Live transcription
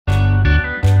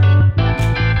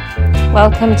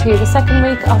Welcome to the second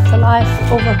week of the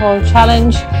Life Overhaul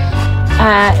challenge.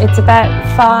 It's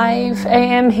about 5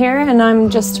 a.m. here and I'm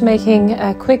just making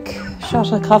a quick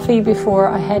shot of coffee before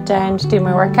I head down to do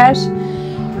my workout.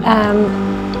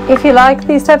 If you like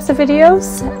these types of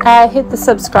videos, hit the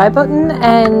subscribe button,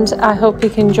 and I hope you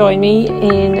can join me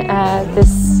in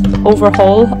this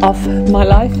overhaul of my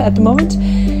life at the moment.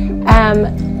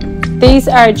 These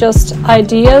are just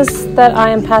ideas that I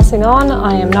am passing on.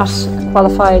 I am not a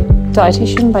qualified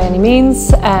dietitian by any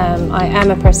means. I am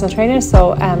a personal trainer,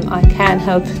 so I can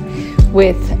help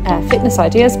with fitness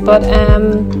ideas, but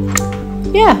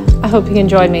yeah, I hope you can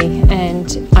join me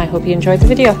and I hope you enjoyed the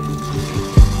video.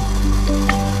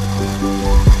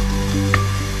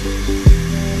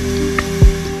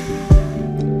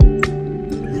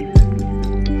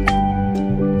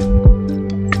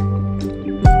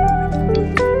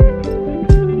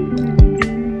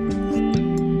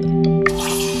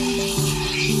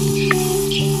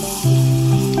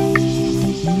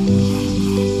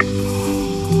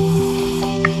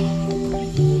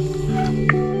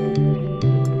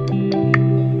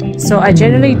 So I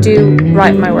generally do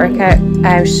write my workout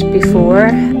out before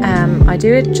I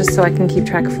do it, just so I can keep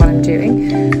track of what I'm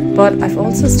doing. But I've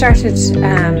also started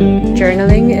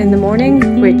journaling in the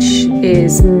morning, which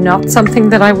is not something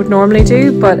that I would normally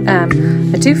do, but I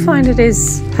do find it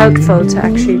is helpful to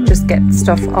actually just get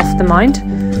stuff off the mind.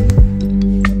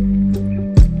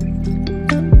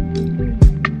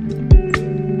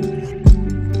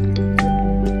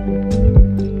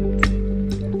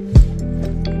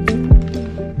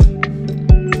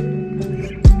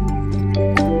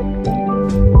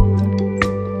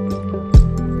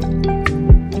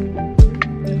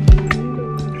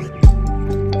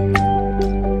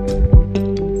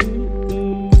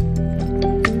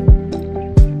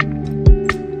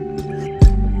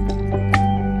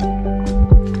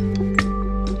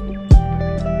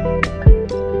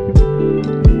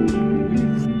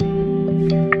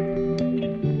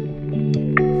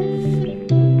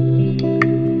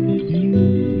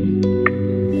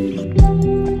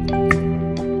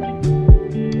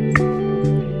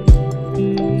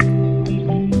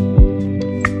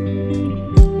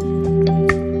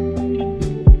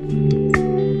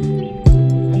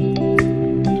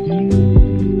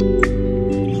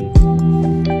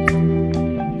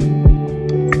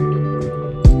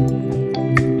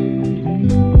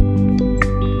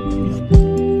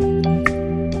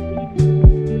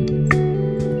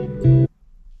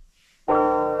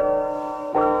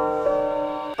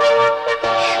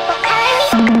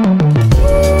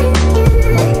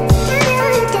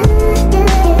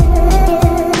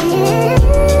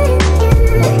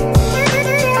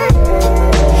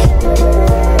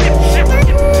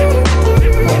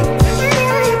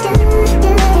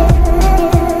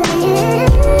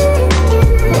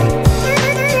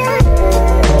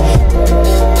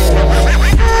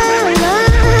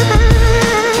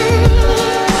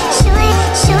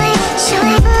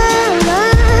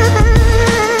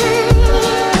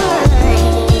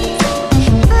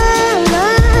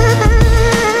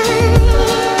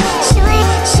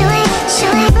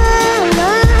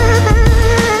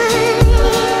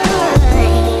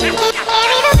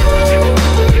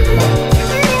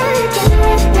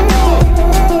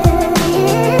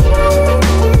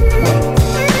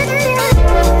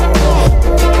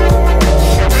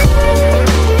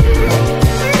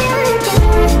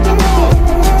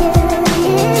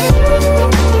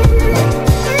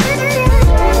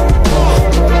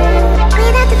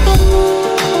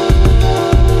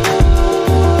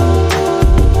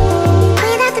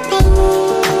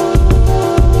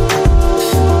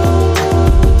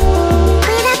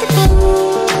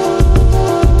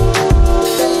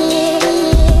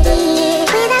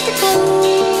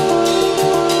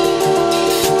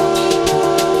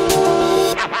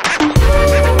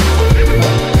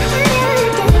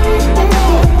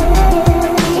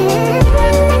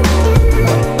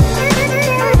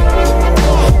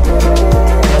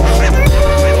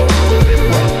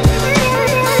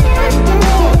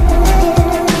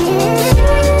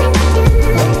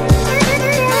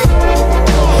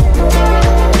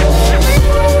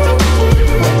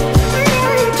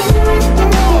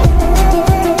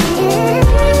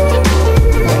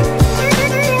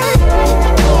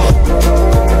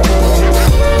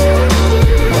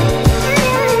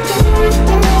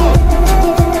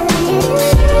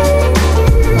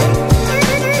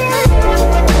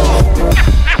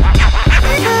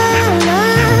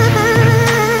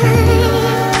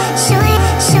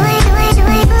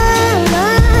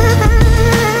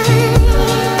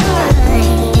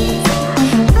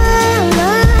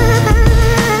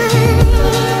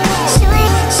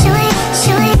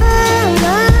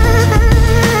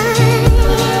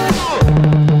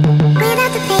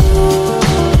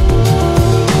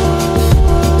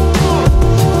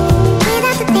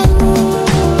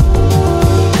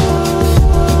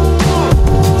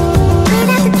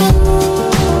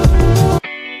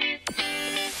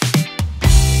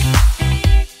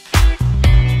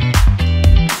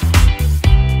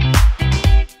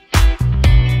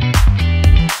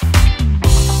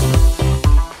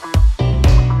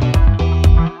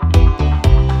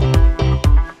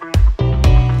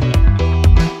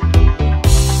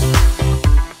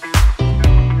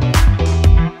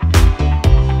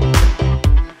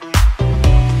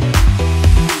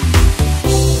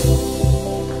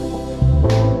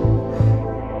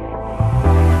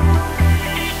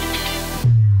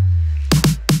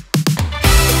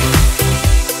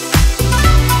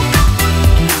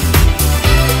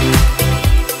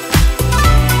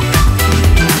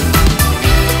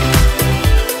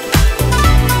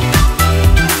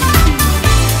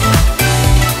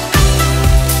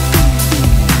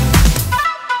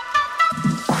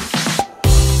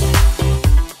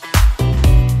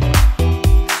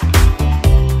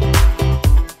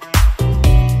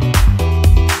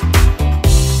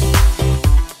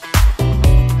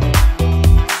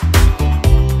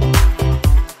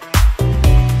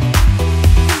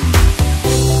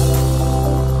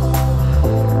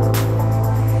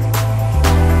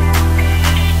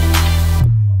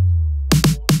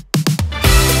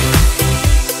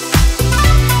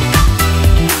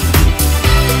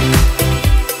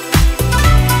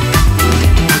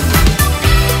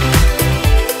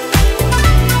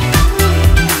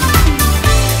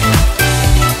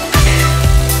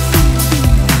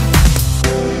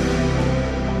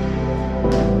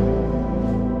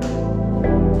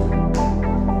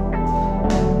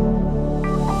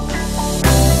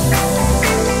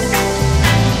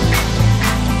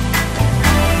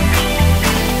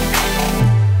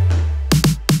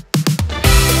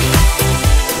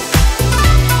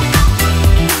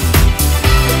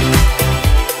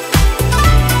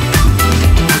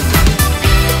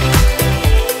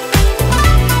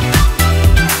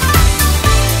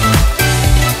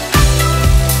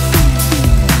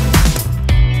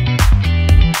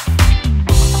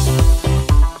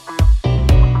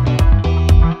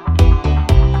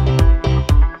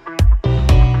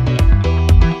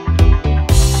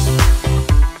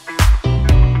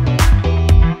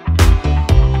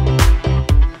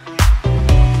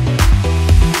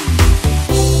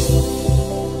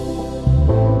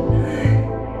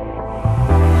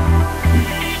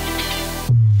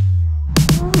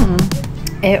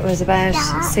 It was about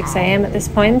 6 a.m. at this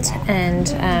point,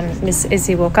 and Miss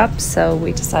Izzy woke up, so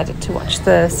we decided to watch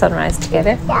the sunrise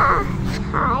together. Yeah.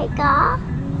 Hi, God.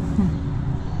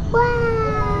 Wow.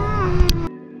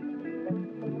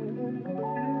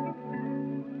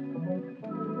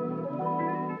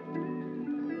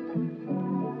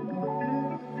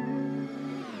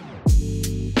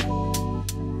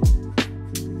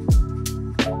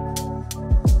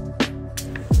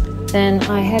 Then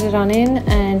I headed on in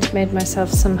and made myself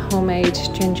some homemade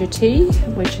ginger tea,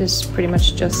 which is pretty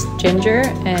much just ginger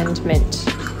and mint.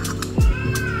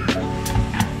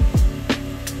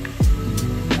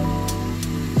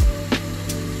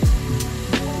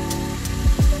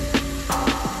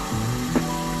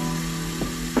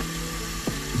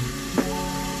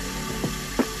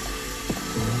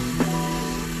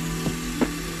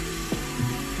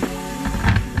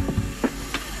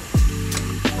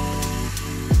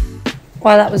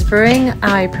 While that was brewing,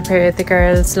 I prepared the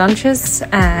girls' lunches.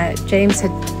 James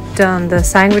had done the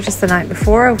sandwiches the night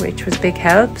before, which was a big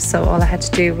help, so all I had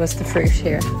to do was the fruit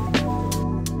here.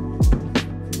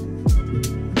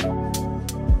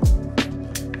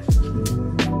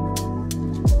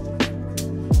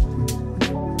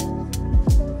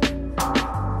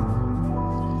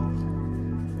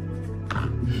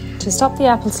 To stop the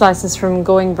apple slices from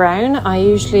going brown, I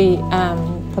usually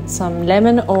put some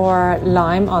lemon or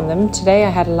lime on them. Today I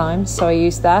had a lime, so I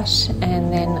used that,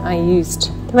 and then I used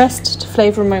the rest to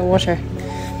flavour my water.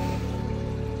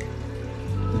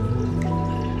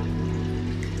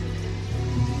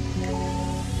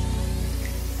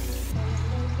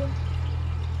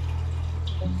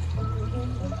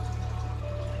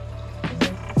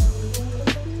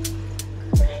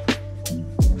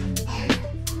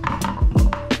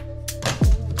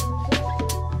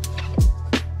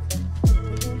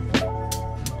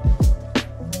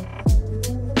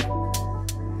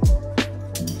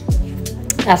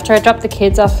 After I dropped the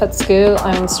kids off at school,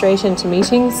 I went straight into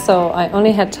meetings, so I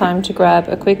only had time to grab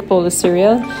a quick bowl of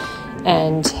cereal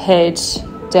and head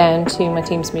down to my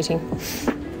team's meeting.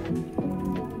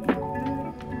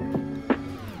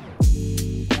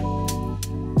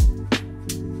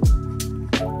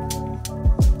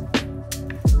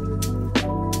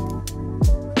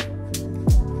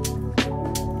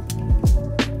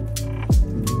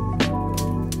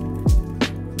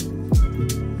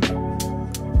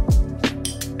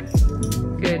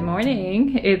 Good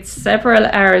morning. It's several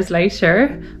hours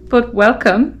later, but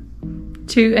welcome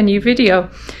to a new video.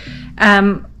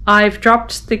 I've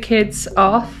dropped the kids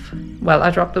off. Well,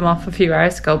 I dropped them off a few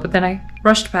hours ago, but then I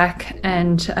rushed back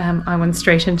and I went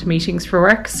straight into meetings for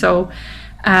work. So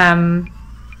I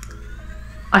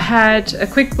had a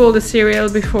quick bowl of cereal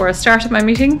before I started my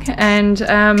meeting, and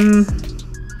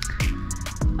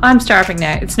I'm starving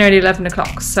now. It's nearly 11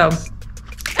 o'clock,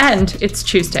 and it's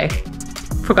Tuesday.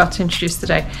 Forgot to introduce the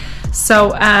day.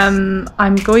 So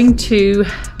I'm going to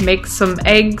make some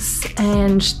eggs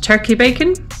and turkey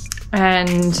bacon,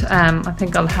 and I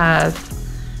think I'll have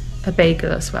a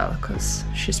bagel as well because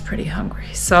she's pretty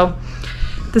hungry. So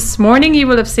this morning you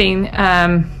will have seen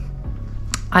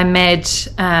I made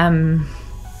some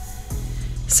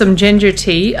ginger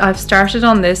tea. I've started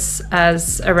on this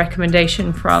as a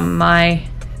recommendation from my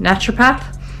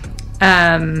naturopath.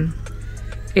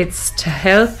 It's to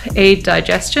help aid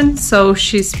digestion, so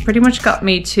she's pretty much got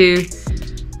me to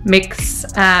mix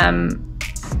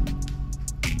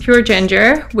pure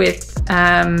ginger with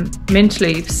mint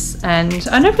leaves, and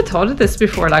I never thought of this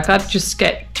before. Like, I'd just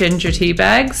get ginger tea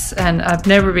bags and I've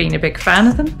never been a big fan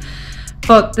of them,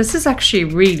 but this is actually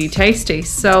really tasty.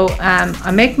 So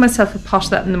I make myself a pot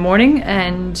of that in the morning,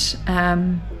 and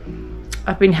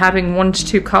I've been having 1 to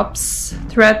 2 cups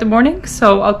throughout the morning,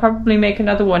 so I'll probably make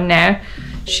another one now.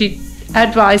 She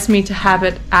advised me to have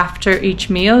it after each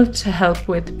meal to help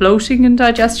with bloating and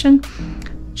digestion.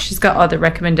 She's got other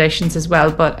recommendations as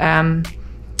well, but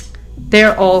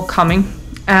they're all coming.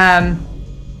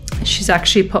 She's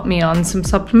actually put me on some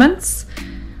supplements,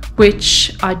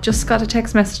 which I just got a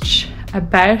text message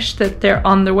about that they're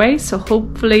on their way, so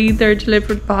hopefully they're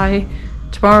delivered by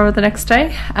tomorrow or the next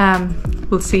day.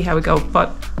 We'll see how we go, but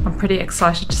I'm pretty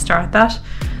excited to start that.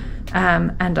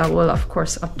 And I will of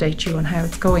course update you on how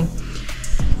it's going.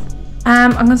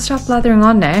 I'm going to stop blathering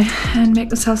on now and make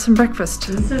myself some breakfast.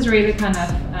 This is really kind of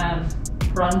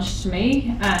brunch to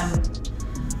me.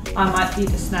 I might eat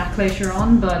a snack later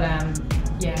on, but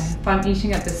yeah, if I'm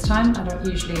eating at this time, I don't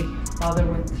usually bother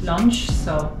with lunch,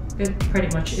 so it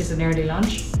pretty much is an early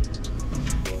lunch.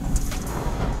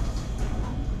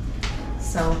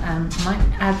 So I might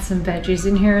add some veggies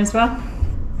in here as well.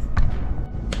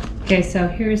 Okay, so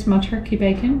here's my turkey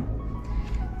bacon.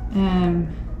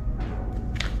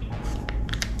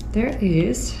 there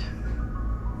is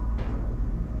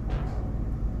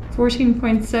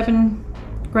 14.7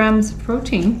 grams of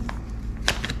protein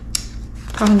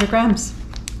per 100 grams.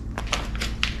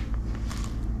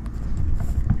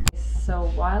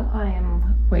 So while I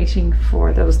am waiting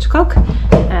for those to cook,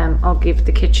 I'll give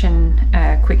the kitchen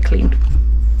a quick clean.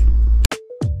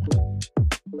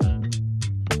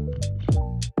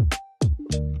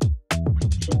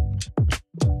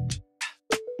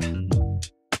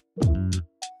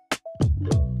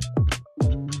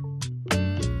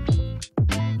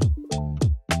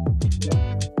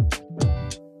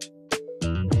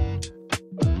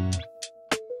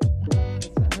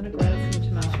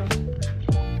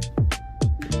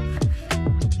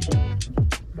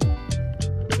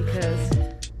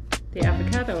 The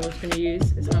avocado I was going to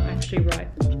use is not actually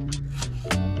ripe, so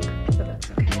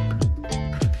that's okay.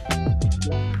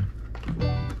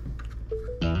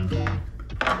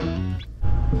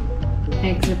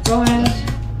 Eggs are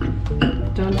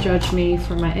boiled. Don't judge me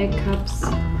for my egg cups.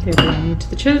 They're belonging to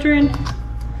the children.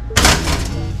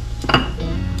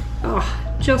 Oh,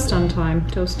 just on time,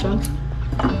 toast done.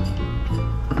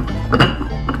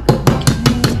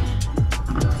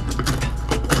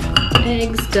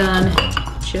 Eggs done.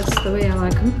 Just the way I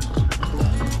like them.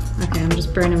 Okay, I'm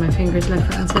just burning my fingers left,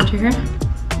 right and centre here.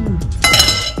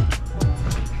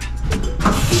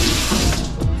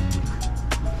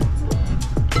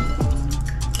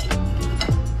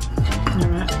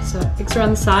 Alright, so eggs are on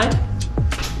the side.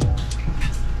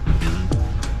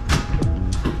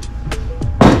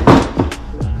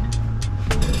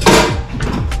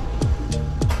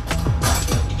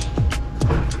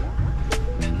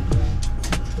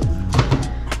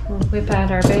 Whip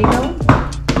out our bagel.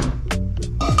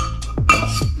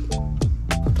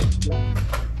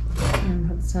 And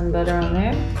put some butter on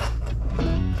there.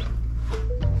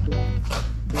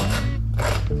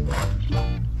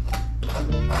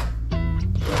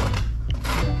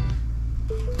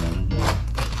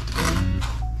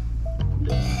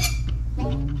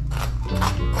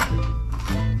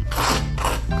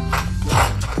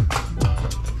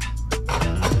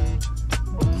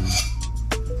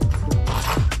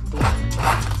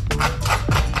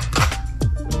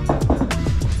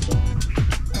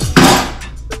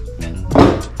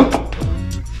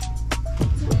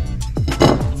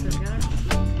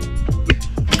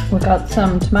 We got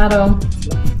some tomato,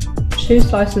 2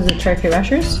 slices of turkey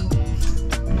rashers,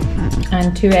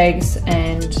 and 2 eggs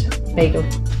and bagel.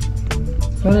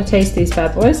 I'm going to taste these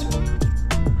bad boys.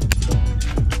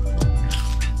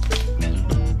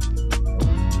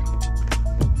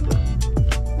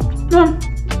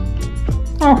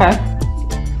 Okay.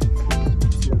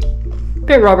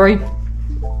 Bit rubbery.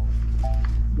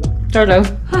 Don't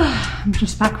I'm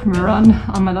just back from a run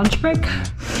on my lunch break.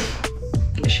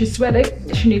 She's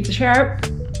sweating, she needs a shower.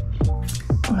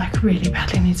 Like really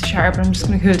badly needs a shower, but I'm just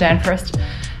gonna cool down first.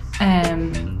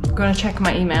 I'm gonna check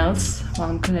my emails while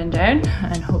I'm cooling down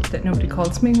and hope that nobody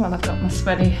calls me while I've got my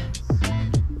sweaty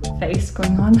face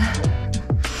going on.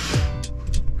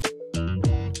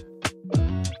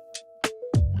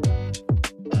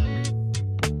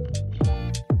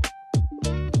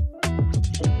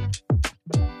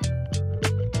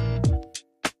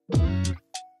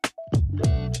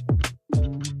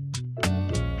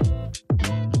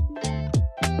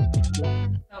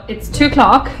 It's 2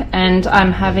 o'clock and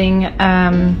I'm having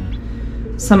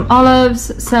some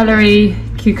olives, celery,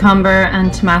 cucumber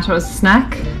and tomatoes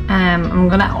snack. I'm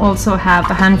gonna also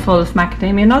have a handful of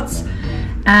macadamia nuts.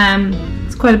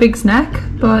 It's quite a big snack,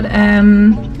 but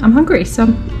I'm hungry,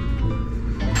 so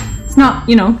it's not,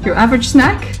 you know, your average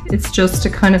snack. It's just a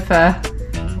kind of a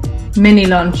mini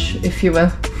lunch, if you will.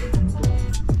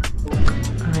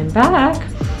 I'm back.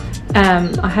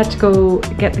 I had to go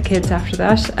get the kids after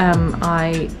that.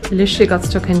 I literally got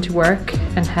stuck into work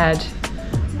and had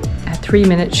a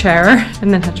 3-minute shower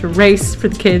and then had to race for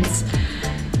the kids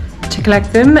to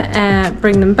collect them,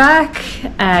 bring them back,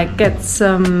 get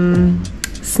some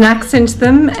snacks into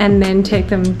them and then take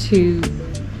them to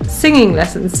singing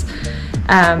lessons.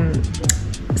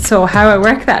 So how I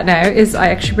work that now is I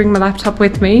actually bring my laptop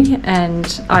with me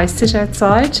and I sit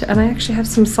outside and I actually have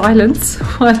some silence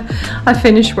while I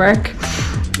finish work,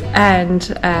 and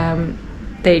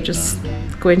they just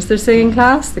go into their singing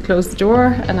class, they close the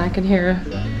door and I can hear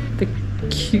the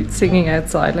cute singing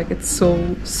outside. Like it's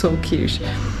so cute.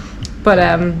 But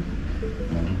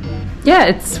yeah,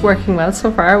 it's working well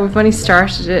so far. We've only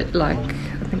started it like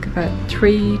I think about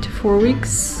 3 to 4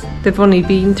 weeks. They've only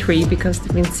been 3 because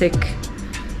they've been sick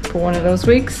for one of those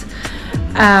weeks.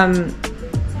 Yeah,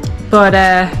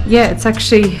 it's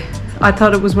actually, I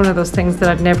thought it was one of those things that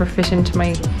I'd never fit into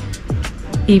my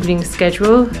evening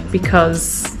schedule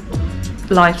because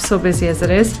life's so busy as it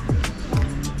is,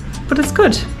 but it's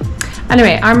good.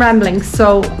 Anyway, I'm rambling,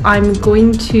 so I'm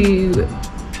going to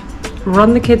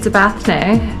run the kids a bath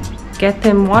now, get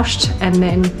them washed, and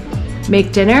then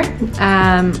make dinner.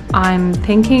 I'm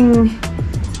thinking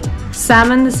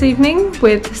salmon this evening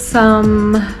with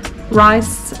some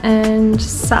rice and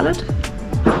salad.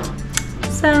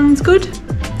 Sounds good.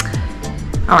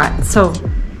 Alright, so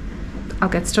I'll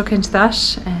get stuck into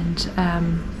that, and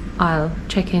I'll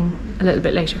check in a little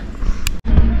bit later.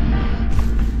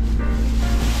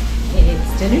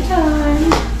 It's dinner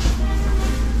time.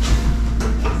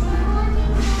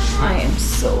 I am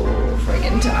so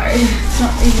friggin' tired. It's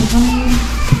not even funny.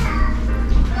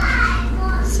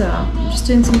 So I'm just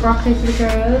doing some broccoli for the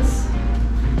girls,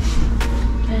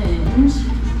 and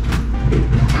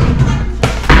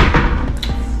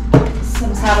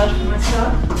some salad for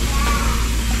myself.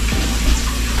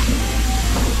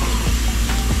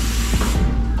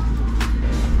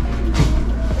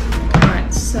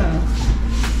 Alright, so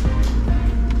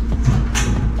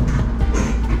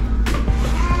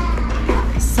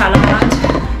salad.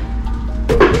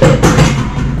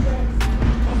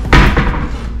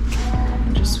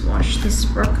 Just wash this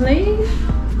broccoli.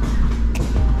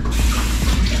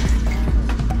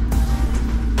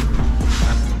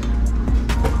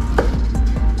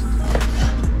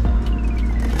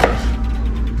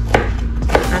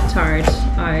 That tired,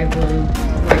 I will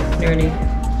like nearly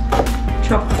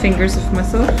chop the fingers of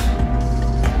myself,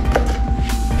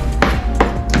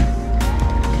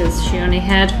 because she only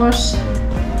had what,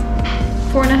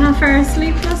 4.5 hours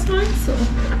sleep last night, so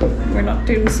we're not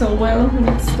doing so well, and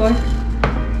it's like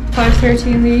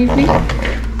 5:30 in the evening.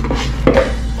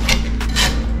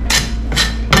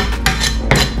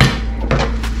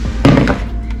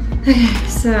 Okay,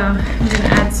 so I'm going to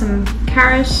add some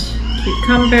carrot,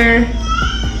 cucumber,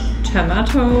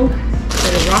 tomato, a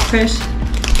bit of rocket,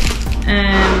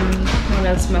 what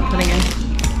else am I putting in?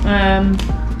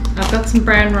 I've got some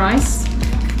brown rice,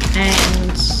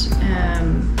 and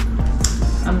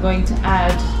I'm going to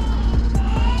add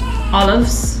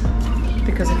olives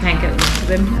because I can't get enough of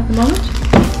them at the moment,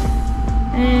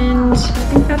 and I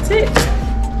think that's it.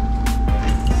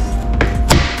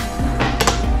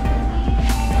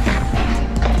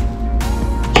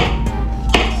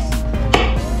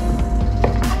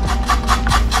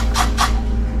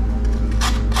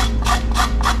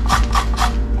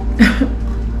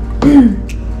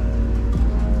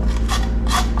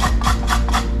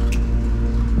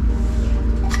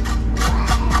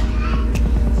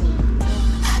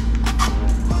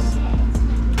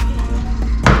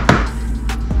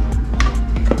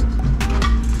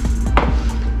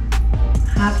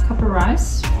 Half cup of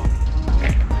rice,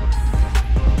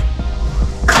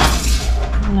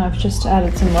 and I've just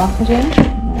added some rocket in.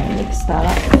 I'll mix that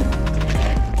up.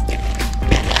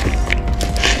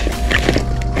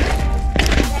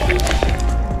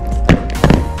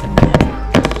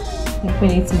 I think we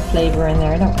need some flavour in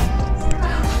there, don't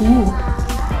we? Ooh.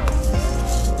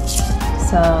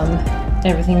 Some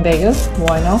everything bagel,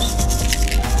 why not?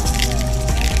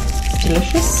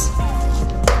 Delicious.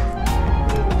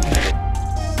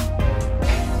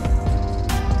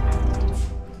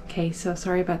 Okay, so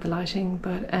sorry about the lighting,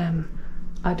 but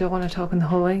I don't want to talk in the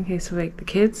hallway in case I wake the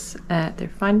kids.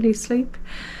 They're finally asleep.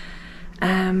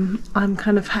 I'm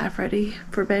kind of half ready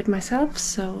for bed myself,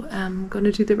 so I'm going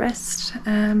to do the rest,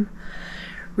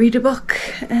 read a book,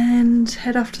 and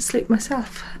head off to sleep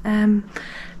myself.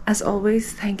 As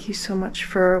always, thank you so much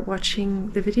for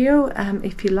watching the video.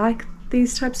 If you like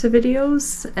these types of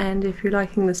videos, and if you're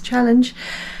liking this challenge,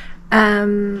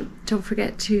 don't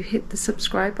forget to hit the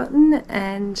subscribe button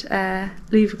and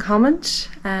leave a comment.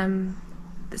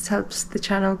 This helps the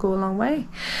channel go a long way.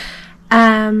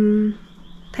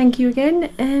 Thank you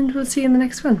again, and we'll see you in the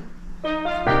next one.